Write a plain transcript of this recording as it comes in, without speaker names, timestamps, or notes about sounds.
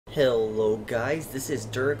Hello guys, this is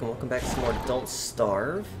Dirk and welcome back to some more Don't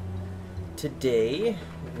Starve. Today,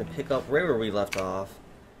 we're going to pick up right where we left off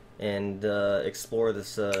and explore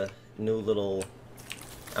this new little,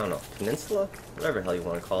 I don't know, peninsula? Whatever the hell you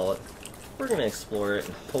want to call it. We're going to explore it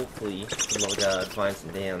and hopefully, for the love of God, find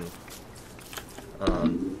some damn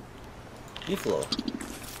beefalo.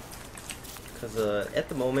 Because at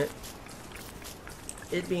the moment,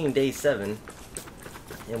 it being day 7,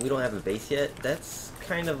 and we don't have a base yet, that's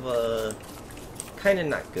kind of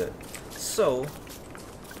not good. So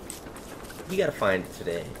we gotta find it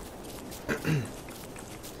today. And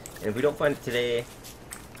if we don't find it today,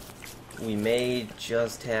 we may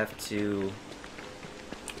just have to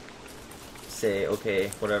say, okay,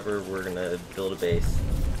 whatever, we're gonna build a base.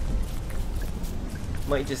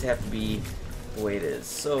 Might just have to be the way it is.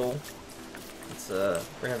 So it's we're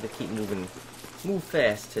gonna have to keep move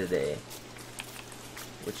fast today,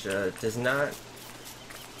 which does not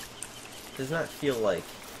feel like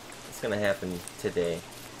it's gonna happen today,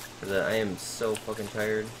 because I am so fucking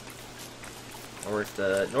tired. I worked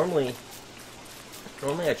normally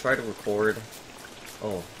I try to record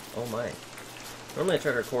normally I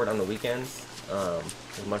try to record on the weekends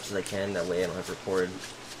as much as I can, that way I don't have to record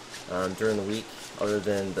during the week, other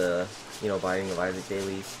than the Binding of Isaac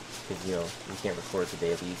dailies, because you can't record the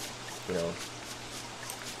dailies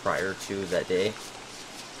prior to that day.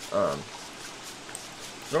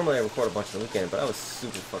 Normally I record a bunch on the weekend, but I was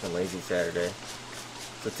super fucking lazy Saturday.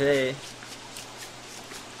 So today,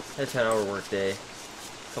 had a 10-hour work day,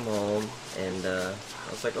 come home, and I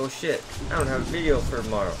was like, oh shit, I don't have a video for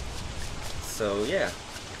tomorrow. So yeah,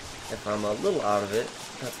 if I'm a little out of it,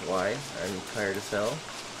 that's why. I'm tired as hell.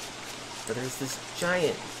 But there's this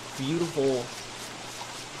giant, beautiful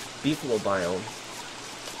beefalo biome,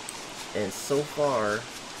 and so far,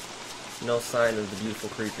 no sign of the beautiful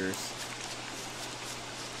creatures.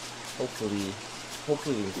 Hopefully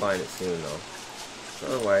we can find it soon though. So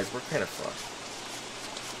otherwise, we're kind of fucked.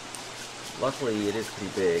 Luckily, it is pretty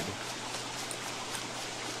big.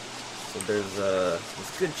 So there's a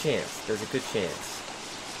good chance. There's a good chance.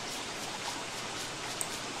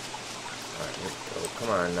 Alright, here we go. Come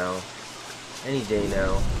on now. Any day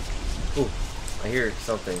now. Ooh, I hear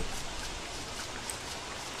something.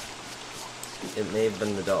 It may have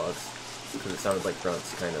been the dogs, because it sounded like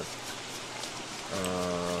grunts, kind of.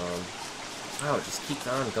 Wow, it just keeps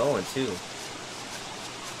on going, too.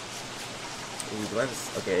 Ooh, do I have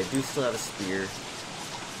a... Okay, I do still have a spear,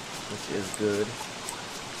 which is good.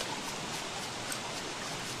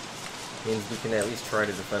 Means we can at least try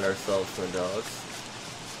to defend ourselves from the dogs.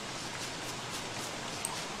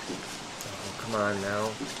 Oh, come on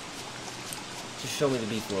now. Just show me the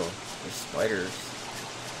beefalo. There's spiders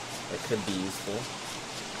that could be useful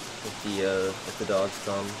if the dogs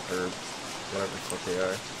come, or whatever the fuck they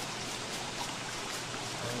are.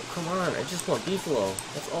 Oh, come on, I just want beefalo.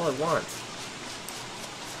 That's all I want.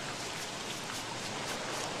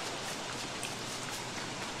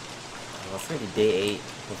 Oh, it's gonna be day 8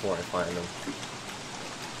 before I find them.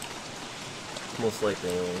 Most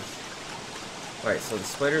likely, anyways. Alright, so the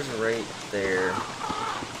spiders are right there.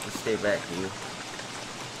 Just stay back, you.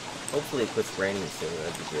 Hopefully it quits raining soon,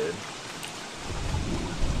 that'd be good.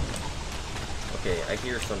 Okay, I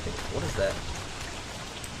hear something. What is that?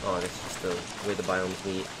 Oh, that's just the way the biomes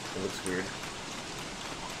meet. It looks weird.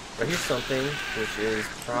 But here's something, which is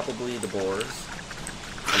probably the boars,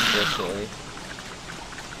 unfortunately.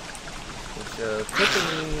 Which, could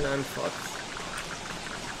mean I'm fucked.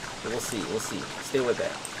 But we'll see, we'll see. Stay way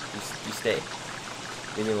back. You stay.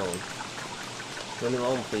 Leave me alone. Leave me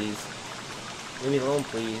alone, please. Leave me alone,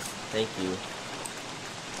 please. Thank you.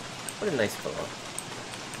 What a nice fellow.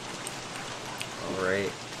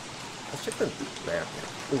 Alright. Let's check the map.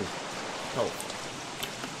 Ooh. Help.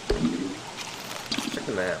 Let's check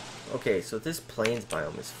the map. Okay, so this plains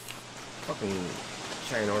biome is fucking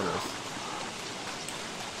ginormous.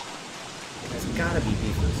 There's gotta be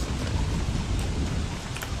beavers.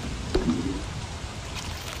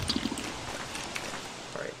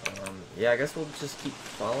 Alright, yeah, I guess we'll just keep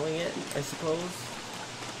following it, I suppose.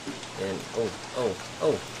 And, oh.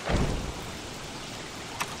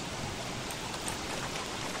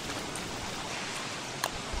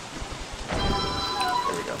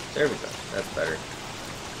 There we go. That's better.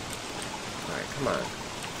 Alright, come on.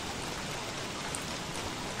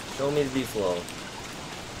 Show me the beefalo.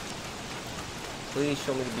 Please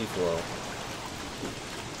show me the beefalo.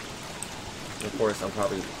 And of course,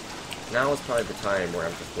 now is probably the time where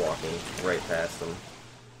I'm just walking right past them.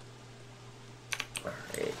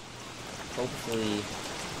 Alright. Hopefully,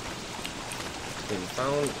 we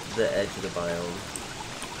found the edge of the biome.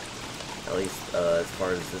 At least as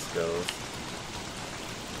far as this goes.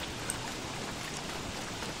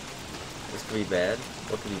 This could be bad.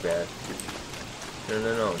 What could be bad?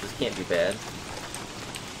 No. This can't be bad.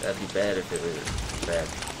 That'd be bad if it was bad.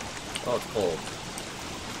 Oh, it's cold.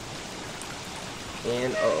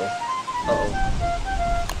 And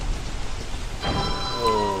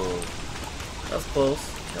Oh, that was close.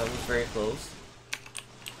 That was very close.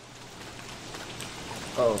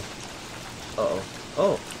 Oh,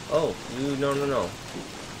 you, no.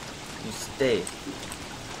 You stay.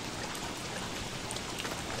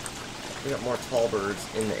 We got more tall birds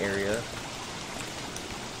in the area.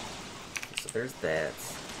 So there's that.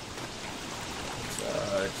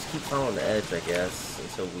 Just keep following the edge, I guess,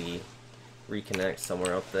 until we reconnect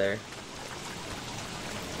somewhere up there.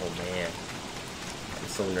 Oh man. I'm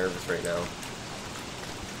so nervous right now.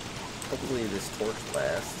 Hopefully this torch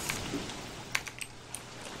lasts.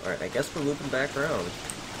 Alright, I guess we're looping back around.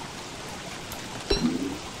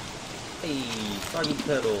 Hey, foggy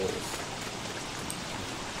petals.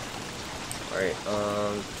 Alright,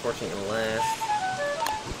 torch ain't gonna last.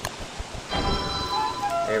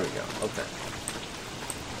 There we go, okay.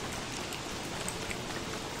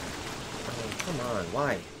 Oh, come on,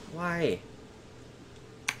 why? Why?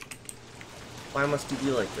 Why must you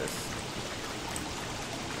be like this?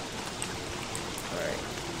 Alright.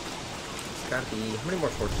 It's gotta be... How many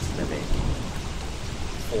more torches can I make?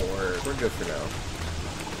 4. We're good for now.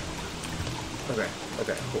 Okay,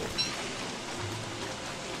 cool.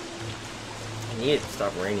 I need it to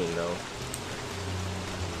stop raining, though.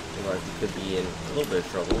 Otherwise, we could be in a little bit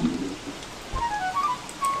of trouble.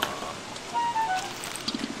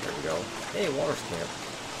 There we go. Hey, water camp.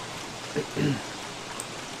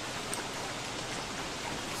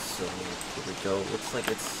 So, here we go. Looks like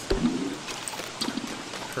it's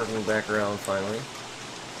curving back around finally.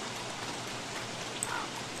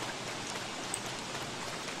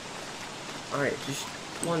 Alright, just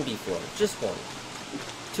one beefalo. Just one.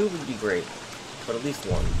 2 would be great, but at least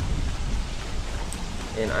 1.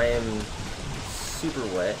 And I am super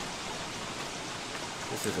wet.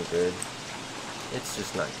 This isn't good. It's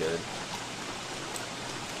just not good.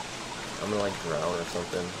 I'm gonna like drown or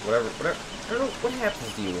something. Whatever. I don't know what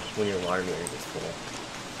happens to you when your water meter gets full.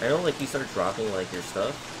 I know like you start dropping like your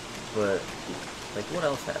stuff, but like what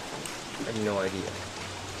else happens? I have no idea.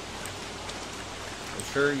 I'm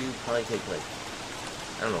sure you probably take like,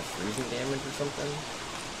 I don't know, freezing damage or something.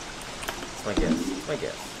 It's my guess. It's my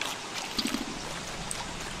guess.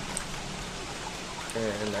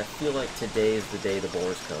 And I feel like today is the day the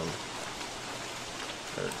boars come.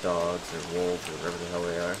 Or dogs, or wolves, or whatever the hell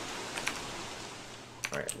they are.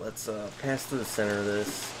 Alright, let's pass through the center of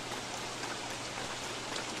this.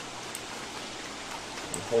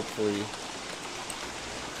 And hopefully...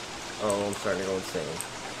 Oh, I'm starting to go insane.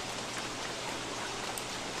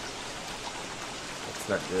 That's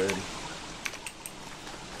not good.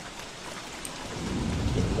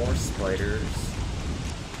 Getting more spiders.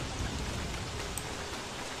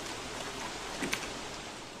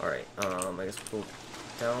 Alright, I guess we'll go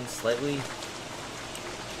down slightly.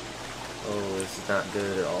 Oh, this is not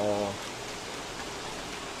good at all.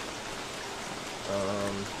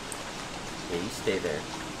 Yeah, you stay there,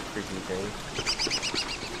 creepy thing.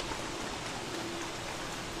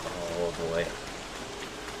 Oh boy.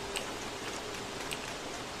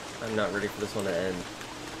 I'm not ready for this one to end.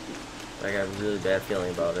 I got a really bad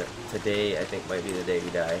feeling about it. Today, I think, might be the day we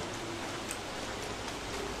die.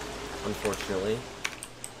 Unfortunately.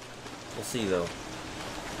 We'll see, though.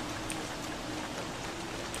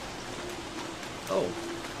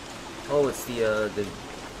 Oh, it's the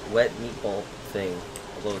wet meatball thing.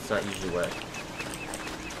 Although it's not usually wet.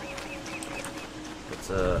 It's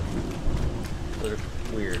they're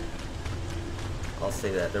weird. I'll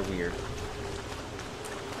say that they're weird.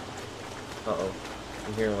 Uh-oh.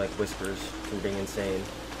 I'm hearing like whispers from being insane.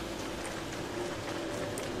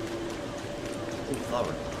 Ooh,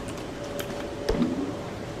 flower.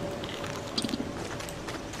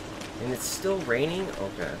 And it's still raining?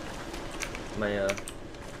 Okay. My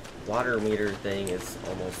water meter thing is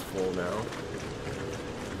almost full now,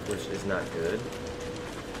 which is not good.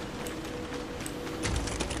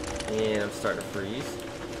 And I'm starting to freeze.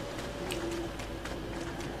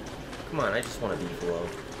 Come on, I just want a beefalo.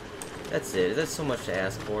 That's it. That's so much to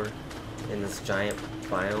ask for in this giant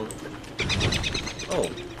biome. Oh.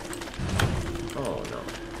 Oh, no.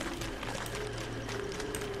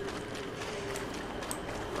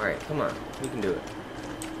 Alright, come on. We can do it.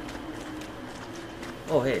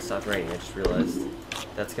 Oh, hey, it stopped raining. I just realized.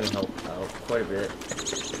 That's gonna help out quite a bit.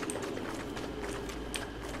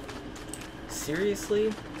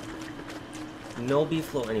 Seriously? No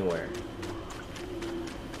beefalo anywhere.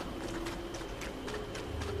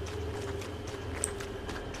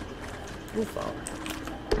 Ooh, flower.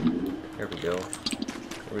 There we go.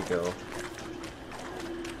 There we go.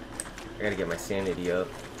 I gotta get my sanity up,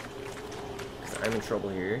 'cause I'm in trouble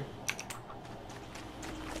here.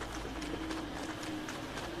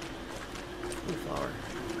 Ooh, flower.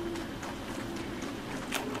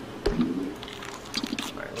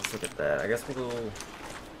 Alright, let's look at that. I guess we'll go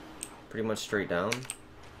pretty much straight down.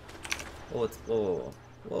 Oh, it's... Whoa,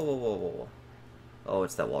 whoa, whoa, whoa, whoa, whoa. Oh,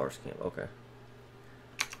 it's that walrus camp. Okay.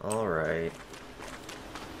 Alright.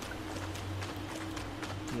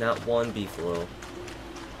 Not one beefalo.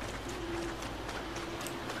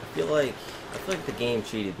 I feel like the game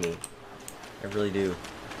cheated me. I really do.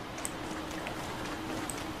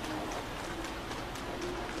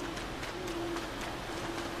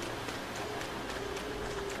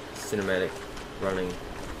 Cinematic running.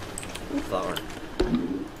 Ooh, flower.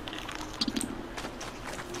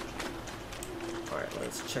 Alright,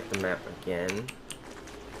 let's check the map again.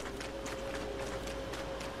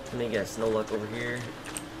 Let me guess, no luck over here?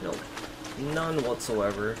 Nope. None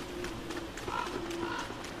whatsoever.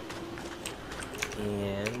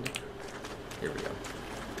 And here we go.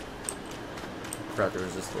 Forgot there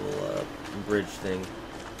was this little bridge thing.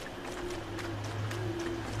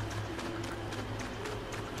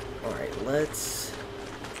 Alright, let's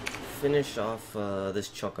finish off this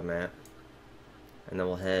chunk of map, and then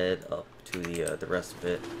we'll head up to the rest of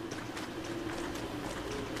it.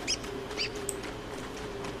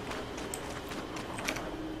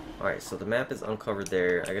 Alright, so the map is uncovered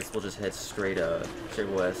there. I guess we'll just head straight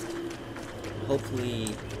west. Hopefully,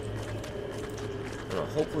 I don't know,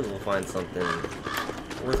 hopefully we'll find something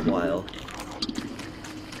worthwhile.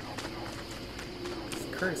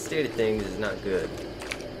 The current state of things is not good.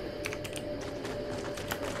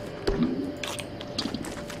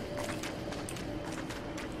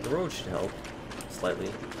 The road should help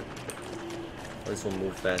slightly. At least we'll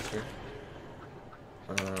move faster.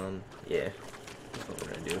 Yeah. That's what we're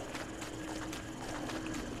gonna do.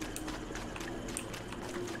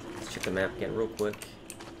 Let's check the map again real quick.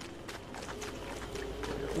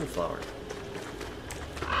 Ooh, flower.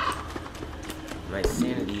 My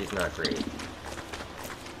sanity is not great.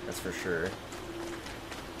 That's for sure.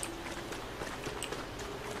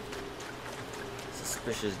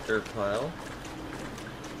 Suspicious dirt pile.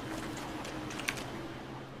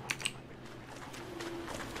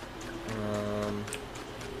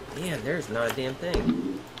 Man, there's not a damn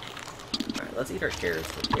thing. Alright, let's eat our carrots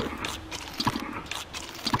real quick.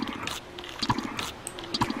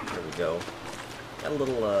 There we go. Got a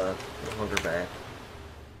little hunger back.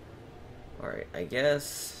 Alright, I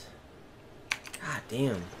guess... God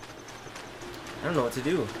damn. I don't know what to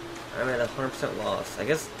do. I'm at 100% loss. I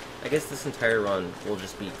guess this entire run will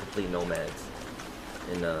just be complete nomads.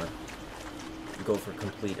 And, go for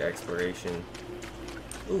complete exploration.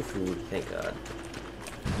 Ooh, food, thank God.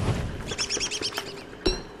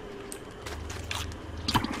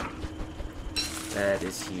 That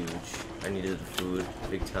is huge. I needed the food,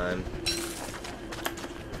 big time.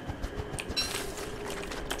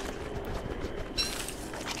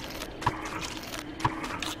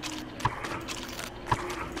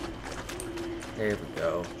 There we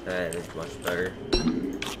go. That is much better.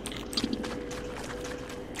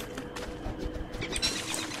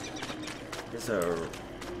 There's a...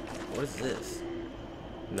 What is this?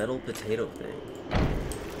 Metal potato thing.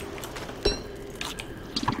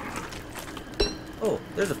 Oh,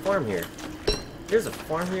 there's a farm here. There's a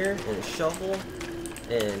farm here, and a shovel,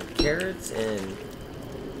 and carrots, and...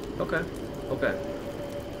 Okay, okay.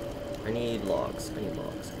 I need logs. I need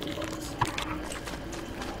logs. I need logs.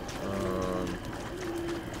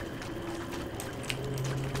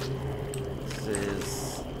 This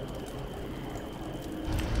is...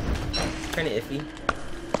 kinda iffy.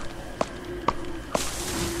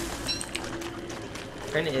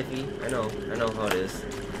 Kinda iffy. I know how it is.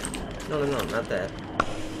 No, not that.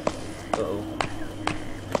 Uh-oh.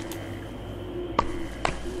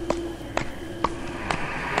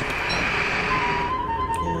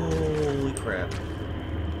 Holy crap.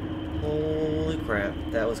 Holy crap.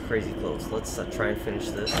 That was crazy close. Let's try and finish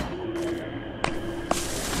this.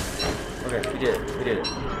 Okay, we did it. We did it.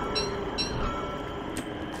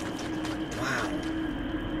 Wow.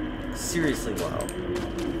 Seriously, wow.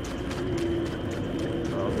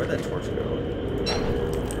 Where'd that torch go?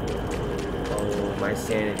 Oh, my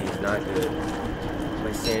sanity is not good.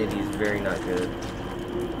 My sanity is very not good.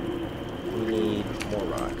 We need more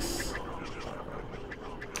rocks.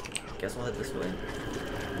 Guess we'll head this way.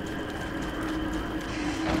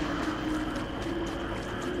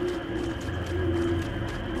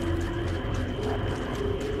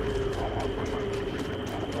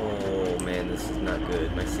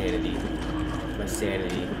 good. My sanity. My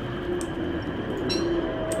sanity.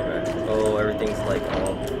 Okay. Oh, everything's like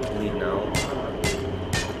all bleeding out.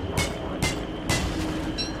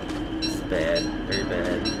 It's bad. Very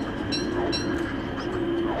bad.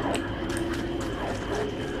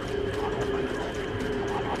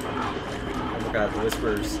 Oh my god, the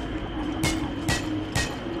whispers.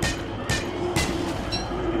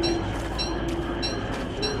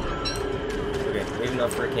 Okay, we have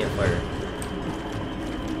enough for a campfire.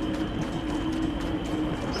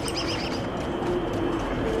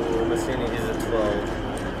 Oh, my sanity is at 12.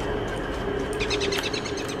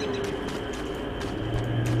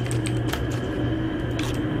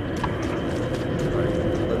 Alright,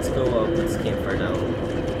 let's go up. Let's campfire down.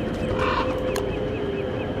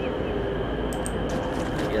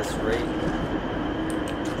 Right.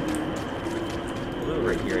 We'll do it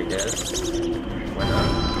right here, I guess. Why not?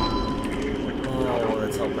 Oh,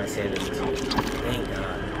 that's helped my sanity too. Thank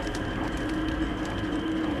God.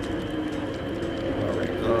 Alright,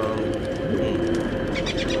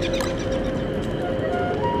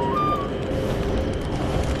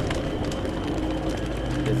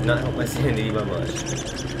 It does not help my sanity by much.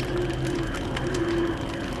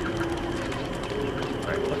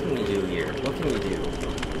 Alright, what can we do here? What can we do?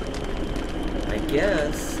 I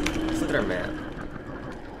guess, let's look at our map.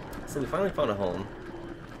 So we finally found a home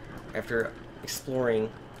after exploring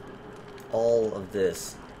all of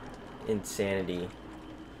this insanity.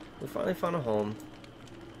 We finally found a home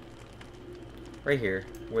right here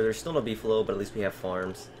where there's still no beefalo, but at least we have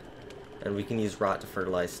farms and we can use rot to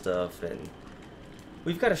fertilize stuff, and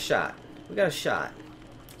we've got a shot. We got a shot.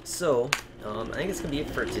 So I think it's gonna be it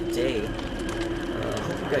for today.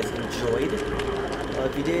 Hope you guys enjoyed.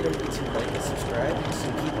 If you did, don't forget to like and subscribe so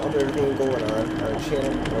you keep up with everything going on our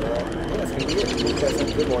channel. Yeah, that's going to be it. You guys have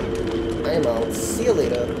a good one. I am out. See you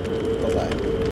later. Bye-bye.